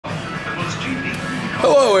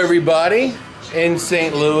Hello everybody in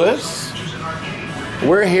St. Louis.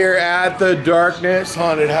 We're here at the Darkness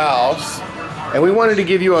Haunted House and we wanted to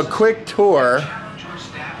give you a quick tour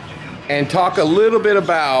and talk a little bit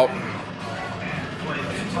about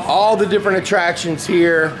all the different attractions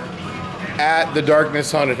here at the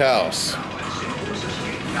Darkness Haunted House.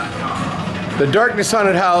 The Darkness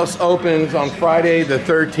Haunted House opens on Friday the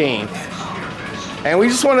 13th, and we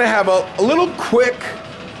just want to have a little quick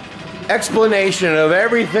explanation of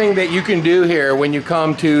everything that you can do here when you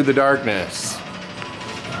come to the Darkness.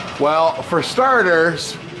 Well, for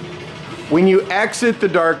starters, when you exit the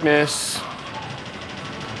Darkness,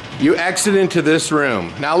 you exit into this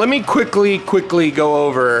room. Now let me quickly go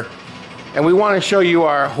over, and we want to show you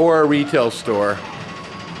our horror retail store.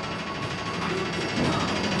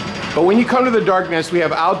 But when you come to the Darkness, we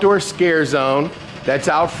have outdoor scare zone that's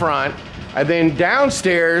out front. And then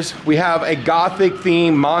downstairs, we have a gothic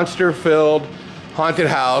themed, monster filled haunted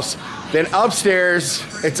house. Then upstairs,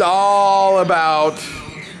 it's all about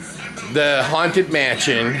the haunted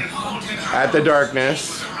mansion at the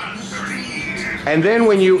Darkness. And then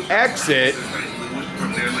when you exit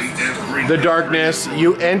the Darkness,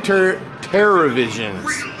 you enter Terrorvisions,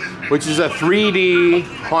 which is a 3D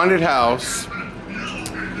haunted house.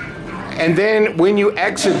 And then when you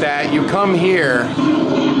exit that, you come here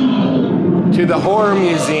to the Horror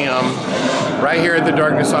Museum right here at the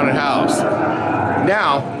Darkness Haunted House.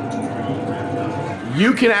 Now,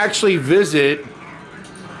 you can actually visit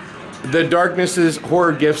the Darkness's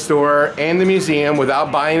horror gift store and the museum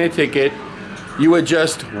without buying a ticket. You would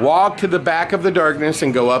just walk to the back of the Darkness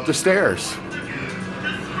and go up the stairs.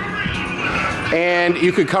 And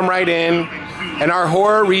you could come right in. And our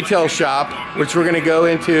horror retail shop, which we're going to go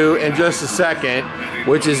into in just a second,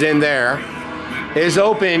 which is in there, is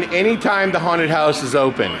open anytime the haunted house is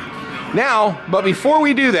open. Now, but before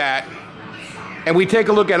we do that, and we take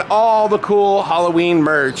a look at all the cool Halloween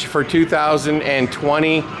merch for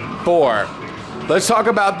 2024, let's talk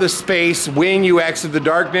about the space when you exit the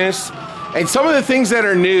Darkness and some of the things that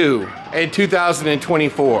are new in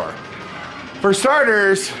 2024. For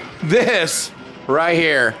starters, this right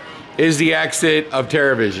here is the exit of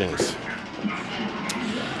Terrorvisions.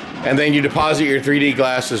 And then you deposit your 3D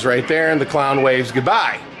glasses right there and the clown waves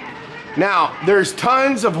goodbye. Now, there's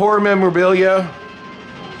tons of horror memorabilia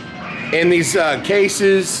in these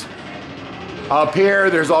cases. Up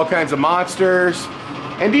here, there's all kinds of monsters.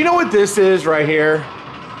 And do you know what this is right here?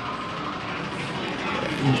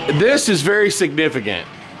 This is very significant,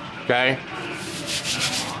 okay?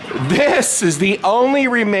 This is the only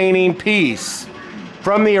remaining piece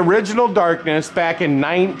from the original Darkness back in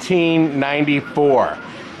 1994.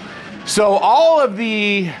 So all of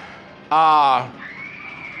the,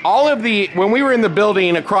 when we were in the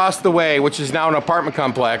building across the way, which is now an apartment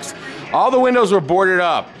complex, all the windows were boarded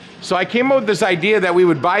up. So I came up with this idea that we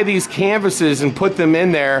would buy these canvases and put them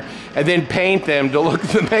in there and then paint them to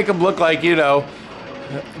make them look like, you know,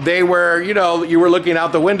 they were, you know, you were looking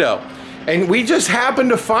out the window. And we just happened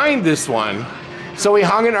to find this one. So we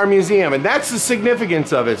hung it in our museum, and that's the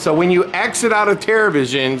significance of it. So when you exit out of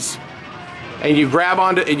Terrorvisions and you grab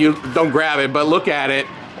onto, and you don't grab it, but look at it,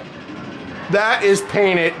 that is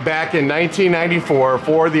painted back in 1994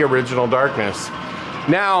 for the original Darkness.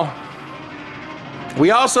 Now,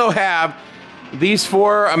 we also have these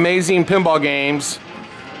 4 amazing pinball games,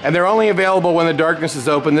 and they're only available when the Darkness is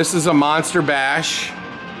open. This is a Monster Bash.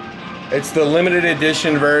 It's the limited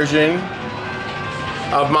edition version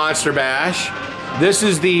of Monster Bash. This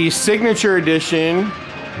is the signature edition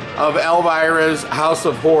of Elvira's House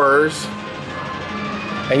of Horrors.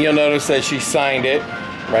 And you'll notice that she signed it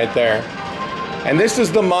right there. And this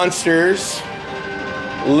is the Monsters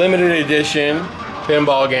limited edition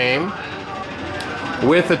pinball game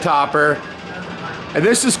with the topper. And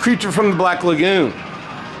this is Creature from the Black Lagoon.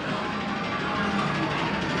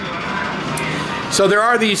 So there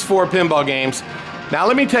are these 4 pinball games. Now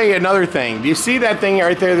let me tell you another thing. Do you see that thing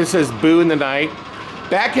right there that says Boo in the Night?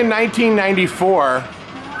 Back in 1994,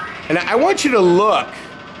 and I want you to look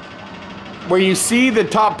where you see the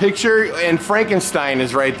top picture and Frankenstein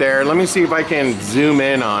is right there. Let me see if I can zoom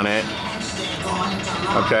in on it.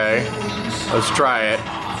 Okay, let's try it.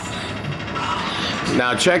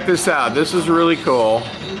 Now check this out. This is really cool.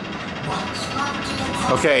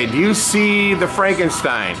 Okay, do you see the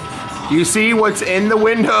Frankenstein? Do you see what's in the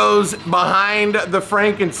windows behind the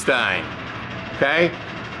Frankenstein? Okay,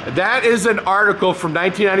 that is an article from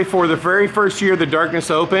 1994, the very first year the Darkness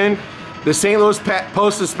opened. The St. Louis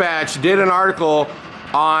Post-Dispatch did an article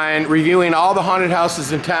on reviewing all the haunted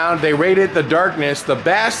houses in town. They rated the Darkness the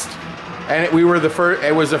best, and it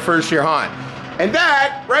was a first-year haunt. And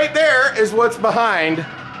that right there is what's behind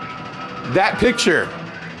that picture.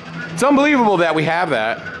 It's unbelievable that we have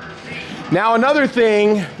that. Now, another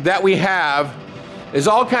thing that we have is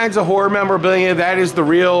all kinds of horror memorabilia. That is the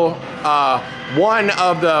real one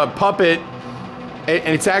of the puppet, and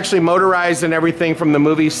it's actually motorized and everything from the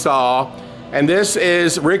movie Saw. And this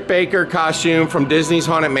is Rick Baker costume from Disney's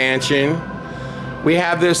Haunted Mansion. We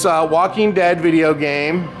have this Walking Dead video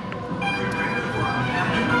game.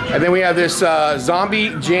 And then we have this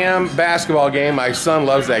Zombie Jam basketball game. My son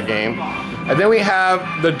loves that game. And then we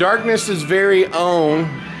have the Darkness's very own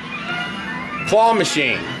claw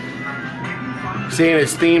machine. Seeing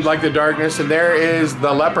it's themed like the Darkness. And there is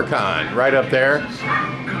the Leprechaun right up there.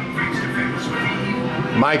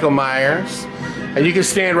 Michael Myers. And you can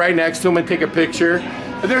stand right next to him and take a picture.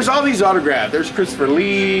 And there's all these autographs. There's Christopher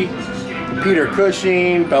Lee, Peter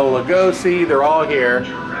Cushing, Bela Lugosi. They're all here.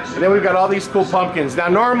 And then we've got all these cool pumpkins. Now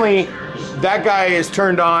normally that guy is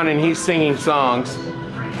turned on and he's singing songs.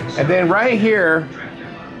 And then right here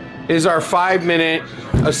is our 5-minute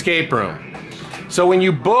escape room. So when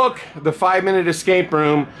you book the 5-minute escape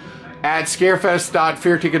room at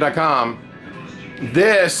scarefest.fearticket.com,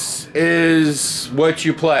 this is what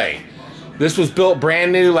you play. This was built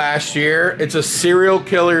brand new last year. It's a serial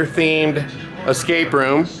killer themed escape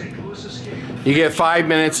room. You get 5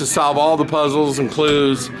 minutes to solve all the puzzles and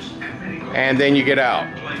clues, and then you get out.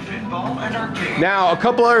 Now, a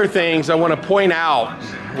couple other things I want to point out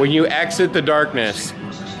when you exit the Darkness.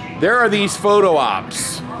 There are these photo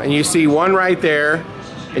ops, and you see one right there,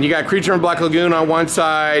 and you got Creature in Black Lagoon on one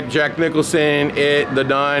side, Jack Nicholson, It, The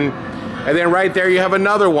Nun, and then right there you have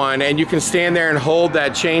another one, and you can stand there and hold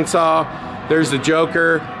that chainsaw. There's the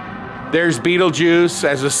Joker. There's Beetlejuice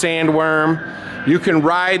as a sandworm. You can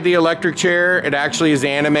ride the electric chair. It actually is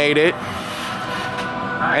animated.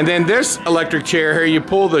 And then this electric chair here, you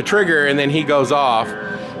pull the trigger and then he goes off.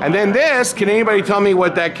 And then this, can anybody tell me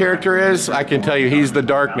what that character is? I can tell you, he's the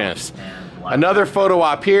Darkness. Another photo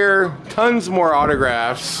op here, tons more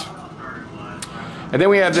autographs. And then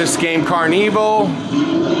we have this game Carnival.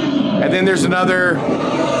 And then there's another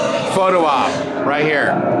photo op right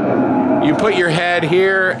here. You put your head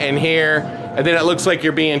here and here, and then it looks like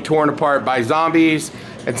you're being torn apart by zombies,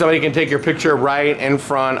 and somebody can take your picture right in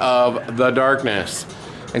front of the Darkness.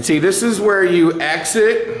 And see, this is where you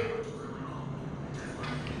exit,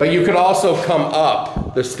 but you could also come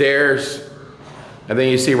up the stairs, and then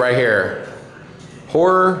you see right here,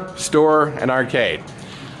 horror, store, and arcade.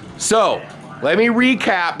 So, let me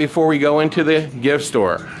recap before we go into the gift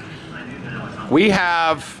store. We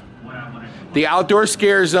have the outdoor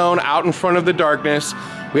scare zone out in front of the Darkness.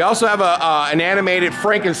 We also have an animated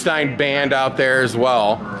Frankenstein band out there as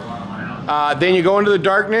well. Then you go into the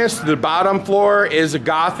Darkness. The bottom floor is a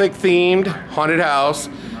Gothic themed haunted house.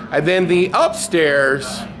 And then the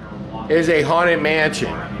upstairs is a haunted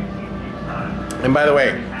mansion. And by the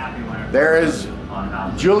way, there is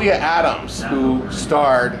Julia Adams, who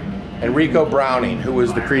starred, and Rico Browning, who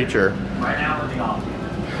was the creature.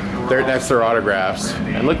 That's their autographs.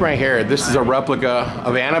 And look right here, this is a replica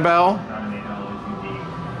of Annabelle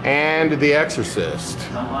and The Exorcist.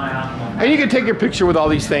 And you can take your picture with all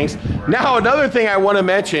these things. Now, another thing I want to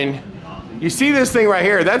mention, you see this thing right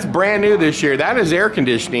here, that's brand new this year. That is air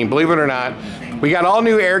conditioning, believe it or not. We got all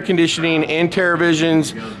new air conditioning in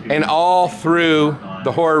TerraVisions and all through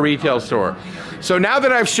the horror retail store. So now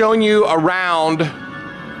that I've shown you around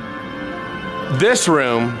this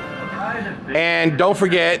room, and don't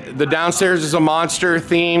forget, the downstairs is a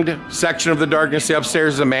monster-themed section of the Darkness. The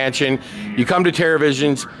upstairs is a mansion. You come to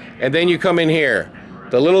TerraVisions, and then you come in here,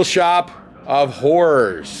 the little shop of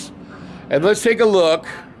horrors. And let's take a look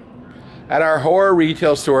at our horror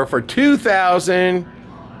retail store for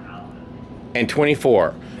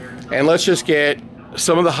 2024. And let's just get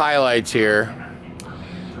some of the highlights here.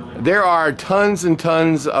 There are tons and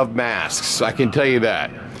tons of masks, I can tell you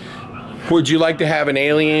that. Would you like to have an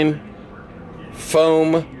alien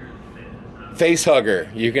foam face hugger?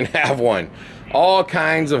 You can have one. All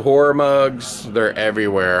kinds of horror mugs. They're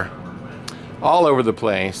everywhere, all over the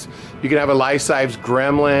place. You can have a life-size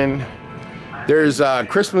gremlin. There's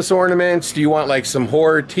Christmas ornaments. Do you want like some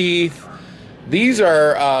horror teeth? These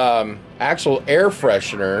are actual air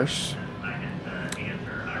fresheners,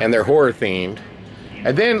 and they're horror themed.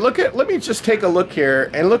 And then let me just take a look here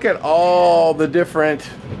and look at all the different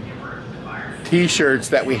t-shirts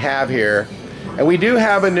that we have here. And we do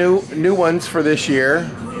have a new ones for this year.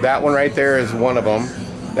 That one right there is one of them,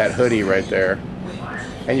 that hoodie right there.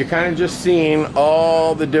 And you're kind of just seeing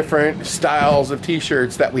all the different styles of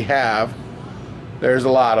t-shirts that we have. There's a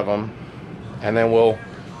lot of them. And then we'll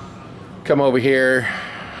come over here.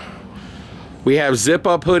 We have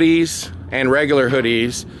zip-up hoodies and regular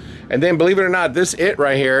hoodies. And then, believe it or not, this It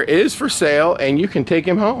right here is for sale, and you can take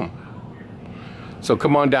him home. So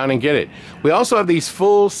come on down and get it. We also have these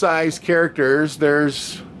full-size characters.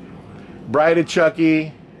 There's Bride of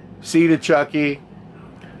Chucky, Seed of Chucky.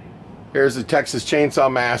 Here's the Texas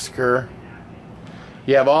Chainsaw Massacre.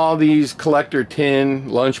 You have all these collector tin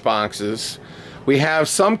lunch boxes. We have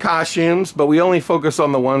some costumes, but we only focus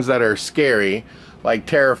on the ones that are scary, like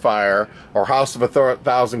Terrifier or House of a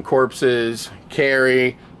Thousand Corpses,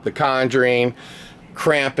 Carrie, The Conjuring,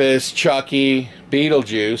 Krampus, Chucky,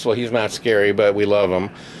 Beetlejuice. Well, he's not scary, but we love him.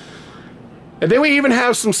 And then we even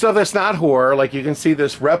have some stuff that's not horror. Like you can see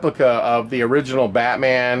this replica of the original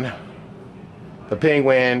Batman, the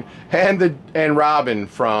Penguin, and Robin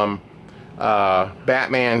from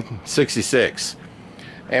Batman 66.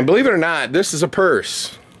 And believe it or not, this is a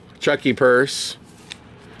purse. Chucky purse.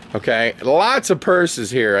 Okay, lots of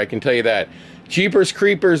purses here, I can tell you that. Jeepers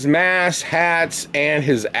Creepers masks, hats, and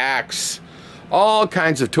his axe. All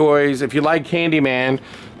kinds of toys. If you like Candyman,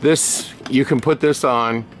 this, you can put this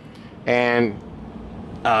on, and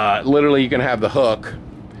literally you can have the hook.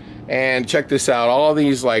 And check this out, all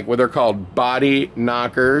these, like what they're called body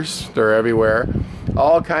knockers, they're everywhere.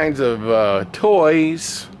 All kinds of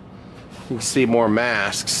toys. You can see more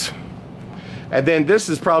masks. And then this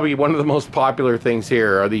is probably one of the most popular things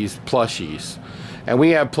here are these plushies. And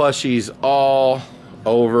we have plushies all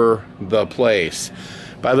over the place.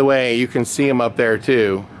 By the way, you can see them up there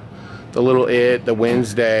too. The little It, the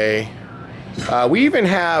Wednesday. We even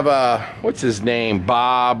have, what's his name?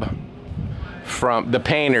 Bob, from the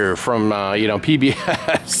painter from, you know,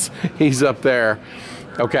 PBS. He's up there.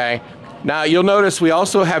 Okay. Now you'll notice we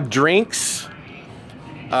also have drinks.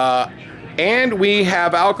 And we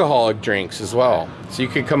have alcoholic drinks as well. So you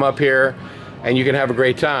can come up here and you can have a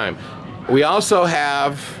great time. We also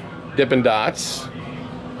have Dippin' Dots.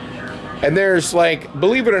 And there's, like,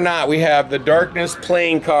 believe it or not, we have the Darkness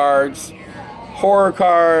playing cards, horror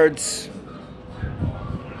cards.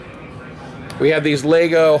 We have these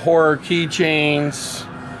Lego horror keychains.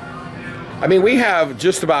 I mean, we have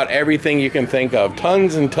just about everything you can think of.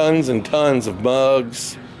 Tons and tons and tons of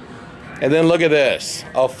mugs. And then look at this,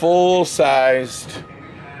 a full-sized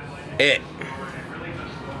It.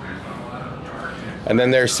 And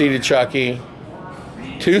then there's Seed of Chucky.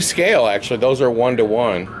 To scale, actually, those are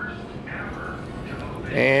 1-to-1.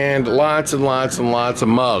 And lots and lots and lots of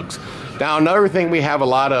mugs. Now, another thing we have a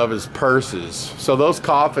lot of is purses. So those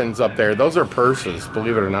coffins up there, those are purses,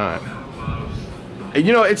 believe it or not. And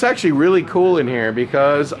you know, it's actually really cool in here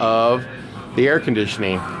because of the air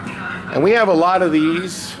conditioning. And we have a lot of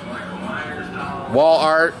these. Wall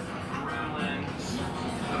art.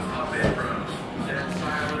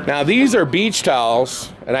 Now these are beach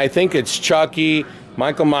towels, and I think it's Chucky,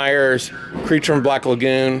 Michael Myers, Creature from Black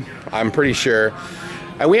Lagoon, I'm pretty sure.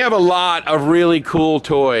 And we have a lot of really cool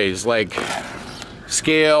toys, like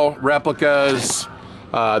scale replicas.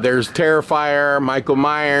 There's Terrifier, Michael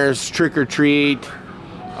Myers, Trick or Treat.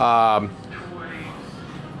 Lots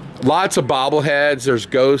of bobbleheads. There's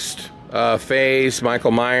Ghost Face,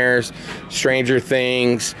 Michael Myers, Stranger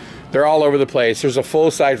Things. They're all over the place. There's a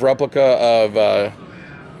full-size replica of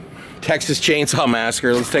Texas Chainsaw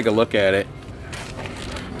Massacre. Let's take a look at it.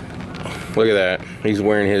 Look at that. He's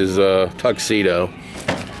wearing his tuxedo.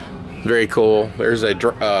 Very cool. There's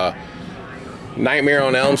a Nightmare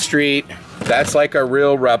on Elm Street. That's like a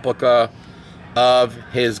real replica of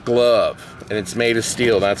his glove, and it's made of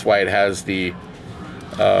steel. That's why it has the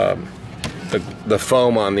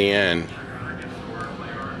foam on the end.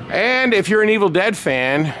 And if you're an Evil Dead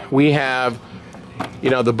fan, we have, you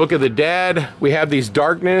know, the Book of the Dead. We have these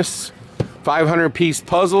Darkness 500-piece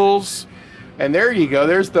puzzles. And there you go.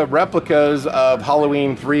 There's the replicas of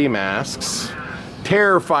Halloween 3 masks.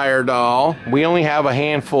 Terrifier doll. We only have a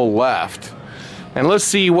handful left. And let's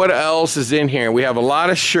see what else is in here. We have a lot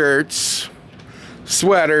of shirts,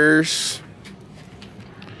 sweaters,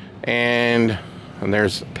 and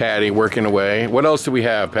there's Patty working away. What else do we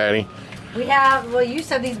have, Patty? We have, well, you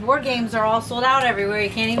said these board games are all sold out everywhere. You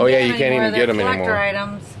can't even get them anymore. You can't even get them anymore. Collector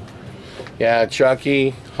items. Yeah,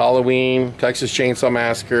 Chucky, Halloween, Texas Chainsaw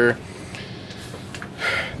Massacre.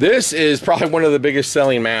 This is probably one of the biggest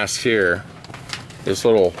selling masks here. This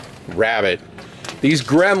little rabbit. These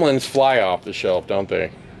gremlins fly off the shelf, don't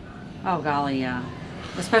they? Oh, golly, yeah.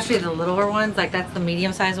 Especially the littler ones, like that's the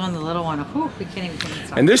medium-sized one, the little one. Whew, we can't even put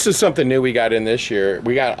this on. And this is something new we got in this year.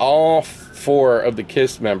 We got all 4 of the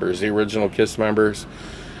KISS members, the original KISS members.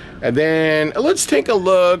 And then let's take a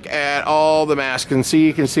look at all the masks and see.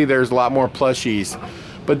 You can see there's a lot more plushies.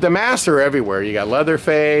 But the masks are everywhere. You got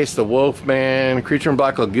Leatherface, the Wolfman, Creature from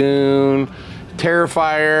Black Lagoon.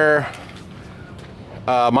 Terrifier,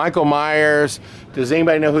 Michael Myers. Does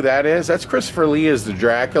anybody know who that is? That's Christopher Lee as the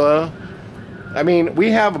Dracula. I mean, we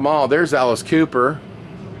have them all. There's Alice Cooper.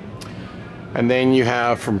 And then you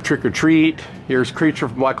have from Trick or Treat. Here's Creature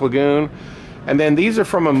from Black Lagoon. And then these are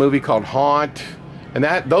from a movie called Haunt. And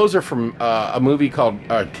those are from a movie called,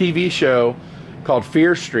 a TV show called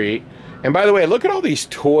Fear Street. And by the way, look at all these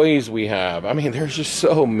toys we have. I mean, there's just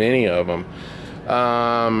so many of them.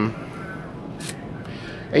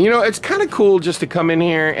 And you know, it's kind of cool just to come in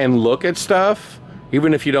here and look at stuff,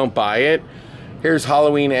 even if you don't buy it. Here's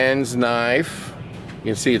Halloween Ends knife.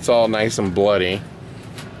 You can see it's all nice and bloody.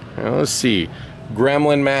 Now, let's see.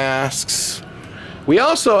 Gremlin masks. We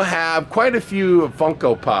also have quite a few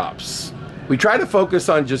Funko Pops. We try to focus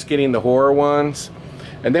on just getting the horror ones.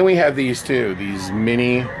 And then we have these too, these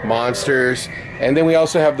mini monsters. And then we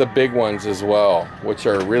also have the big ones as well, which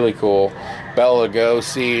are really cool. Bela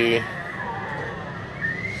Lugosi.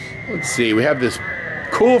 Let's see, we have this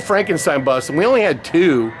cool Frankenstein bust, and we only had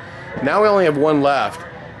 2. Now we only have 1 left.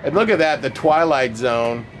 And look at that, the Twilight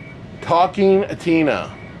Zone. Talking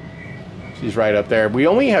Tina. She's right up there. We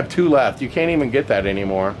only have 2 left. You can't even get that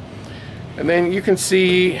anymore. And then you can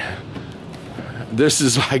see, this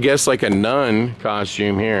is, I guess, like a nun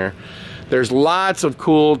costume here. There's lots of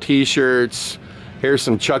cool t-shirts. Here's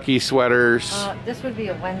some Chucky sweaters. This would be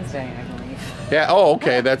a Wednesday, I believe. Yeah, oh,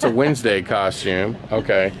 okay, that's a Wednesday costume.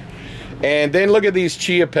 Okay. And then look at these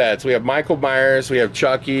Chia Pets. We have Michael Myers, we have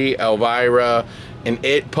Chucky, Elvira, an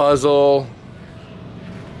It puzzle.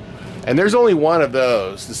 And there's only one of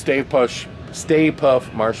those, the Stay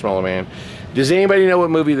Puft Marshmallow Man. Does anybody know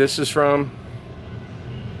what movie this is from?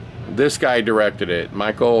 This guy directed it.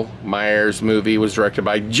 Michael Myers movie was directed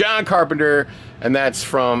by John Carpenter, and that's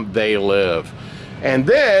from They Live. And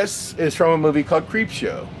this is from a movie called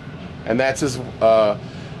Creepshow. And that's his, the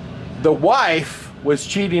wife was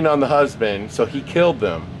cheating on the husband, so he killed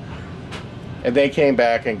them. And they came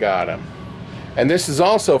back and got him. And this is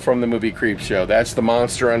also from the movie Creepshow. That's the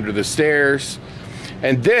monster under the stairs.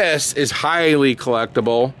 And this is highly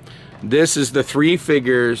collectible. This is the 3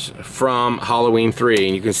 figures from Halloween 3.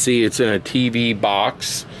 And you can see it's in a TV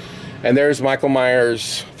box. And there's Michael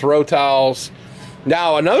Myers throw towels.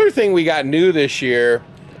 Now, another thing we got new this year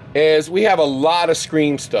is we have a lot of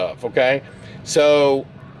Scream stuff, okay? So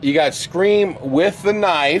you got Scream with the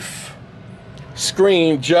knife,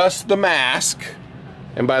 Scream just the mask.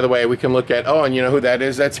 And by the way, we can look at, oh, and you know who that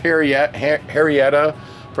is? That's Harrietta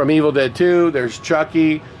from Evil Dead 2. There's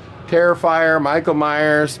Chucky, Terrifier, Michael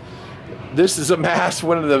Myers. This is a mask,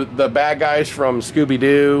 one of the bad guys from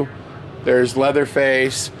Scooby-Doo. There's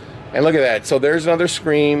Leatherface. And look at that. So there's another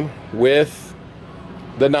Scream with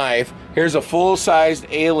the knife. Here's a full-sized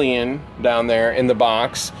alien down there in the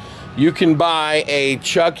box. You can buy a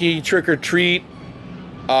Chucky Trick or Treat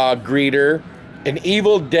greeter, an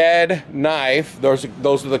Evil Dead knife. Those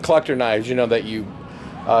are the collector knives, you know, that you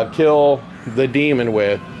kill the demon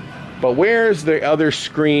with. But where's the other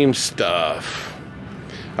Scream stuff?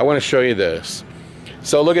 I want to show you this.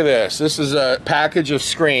 So look at this. This is a package of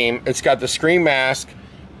Scream. It's got the Scream mask,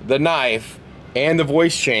 the knife, and the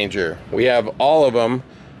voice changer. We have all of them.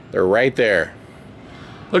 They're right there.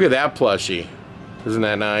 Look at that plushie. Isn't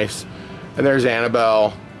that nice? And there's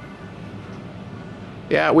Annabelle.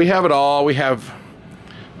 Yeah, we have it all. We have,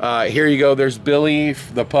 here you go. There's Billy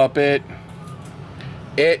the puppet.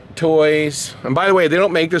 It toys. And by the way, they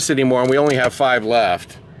don't make this anymore, and we only have 5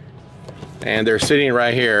 left. And they're sitting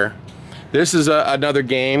right here. This is another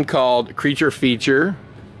game called Creature Feature.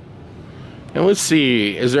 And let's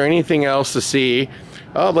see, is there anything else to see?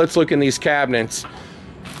 Oh, let's look in these cabinets.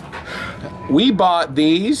 We bought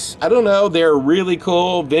these. I don't know, they're really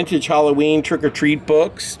cool vintage Halloween trick-or-treat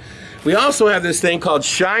books. We also have this thing called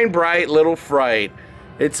Shine Bright Little Fright.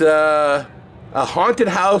 It's a haunted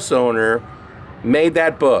house owner made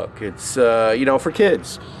that book. It's, you know, for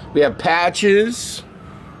kids. We have patches,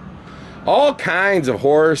 all kinds of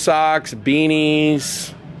horror socks,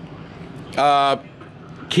 beanies,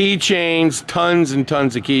 keychains, tons and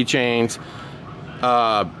tons of keychains,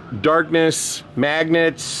 darkness,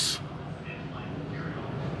 magnets,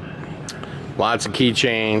 lots of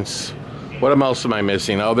keychains. What else am I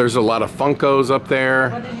missing? Oh, there's a lot of Funkos up there.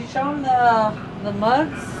 Well, did you show them the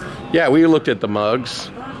mugs? Yeah, we looked at the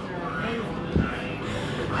mugs.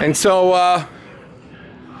 And so,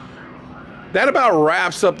 that about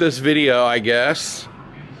wraps up this video, I guess.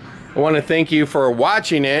 I want to thank you for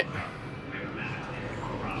watching it.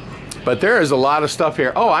 But there is a lot of stuff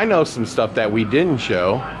here. Oh, I know some stuff that we didn't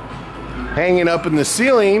show. Hanging up in the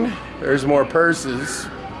ceiling, there's more purses.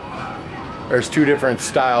 There's 2 different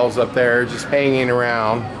styles up there just hanging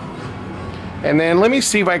around. And then let me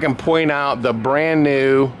see if I can point out the brand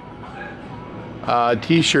new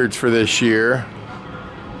t-shirts for this year.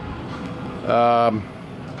 I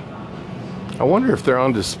wonder if they're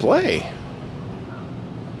on display.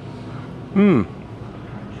 Well,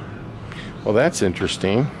 that's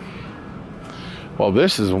interesting. Well,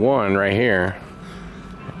 this is one right here.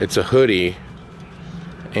 It's a hoodie,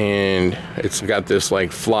 and it's got this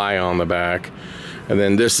like fly on the back. And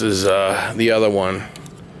then this is the other one,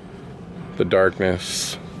 the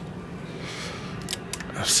darkness.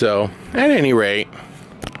 So, at any rate,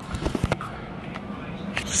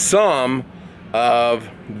 some of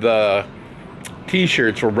the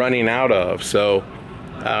t-shirts we're running out of. So,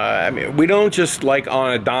 I mean, we don't just like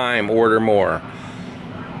on a dime order more.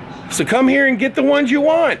 So come here and get the ones you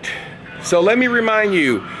want. So let me remind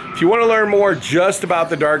you, if you want to learn more just about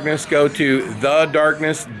the darkness, go to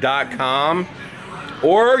thedarkness.com,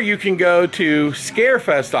 or you can go to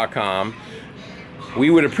scarefest.com. We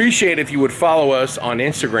would appreciate if you would follow us on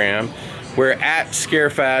Instagram. We're at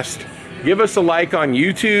Scarefest. Give us a like on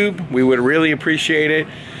YouTube. We would really appreciate it,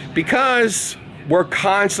 because we're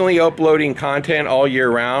constantly uploading content all year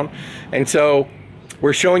round. And so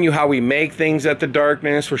we're showing you how we make things at the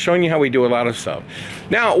darkness. We're showing you how we do a lot of stuff.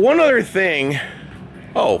 Now, one other thing.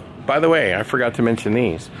 Oh, by the way, I forgot to mention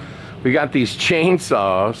these. We got these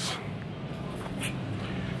chainsaws.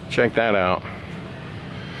 Check that out.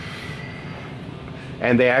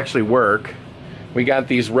 And they actually work. We got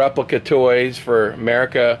these replica toys for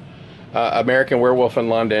American Werewolf in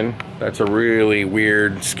London. That's a really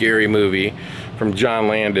weird, scary movie from John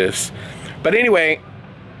Landis. But anyway,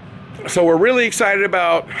 so we're really excited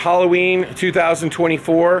about Halloween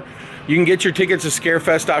 2024. You can get your tickets at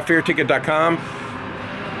scarefest.fearticket.com.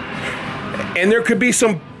 And there could be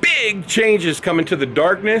some big changes coming to the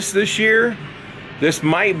darkness this year. This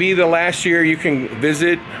might be the last year you can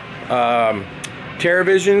visit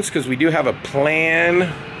TerraVisions, because we do have a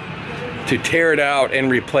plan to tear it out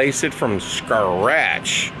and replace it from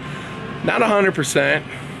scratch. Not 100%,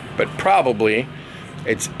 but probably.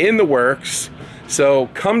 It's in the works. So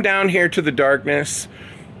come down here to the darkness.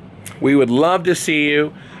 We would love to see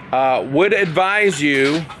you. Would advise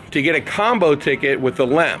you to get a combo ticket with the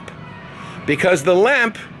Lemp, because the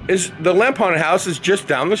Lemp Haunted House is just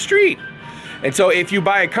down the street. And so if you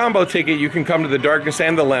buy a combo ticket, you can come to the darkness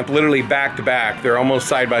and the Lemp literally back to back. They're almost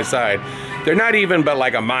side by side. They're not even but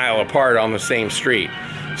like a mile apart on the same street.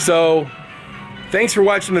 So thanks for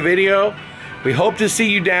watching the video. We hope to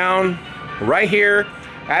see you down right here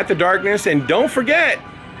at the darkness. And don't forget,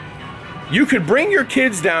 you could bring your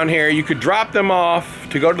kids down here. You could drop them off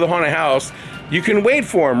to go to the haunted house. You can wait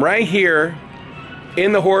for them right here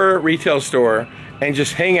in the horror retail store and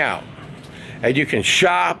just hang out. And you can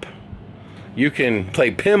shop. You can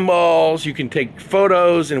play pinballs. You can take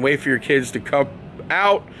photos and wait for your kids to come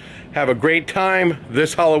out. Have a great time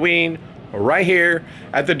this Halloween right here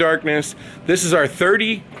at the darkness. This is our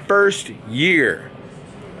 31st year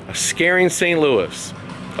of scaring St. Louis.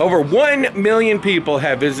 Over 1 million people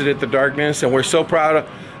have visited the darkness, and we're so proud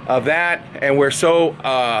of that. And we're so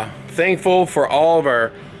thankful for all of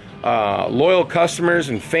our loyal customers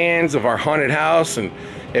and fans of our haunted house. And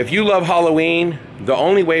if you love Halloween, the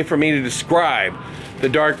only way for me to describe the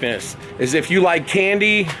darkness is, if you like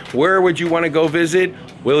candy, where would you want to go visit?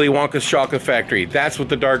 Willy Wonka's Chocolate Factory. That's what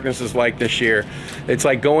the darkness is like this year. It's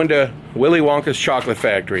like going to Willy Wonka's Chocolate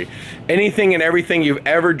Factory. Anything and everything you've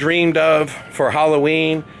ever dreamed of for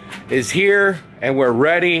Halloween is here, and we're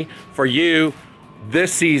ready for you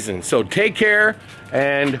this season. So take care,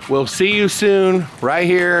 and we'll see you soon right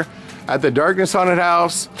here at the Darkness Haunted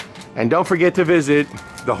House. And don't forget to visit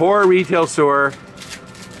the horror retail store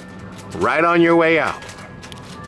right on your way out.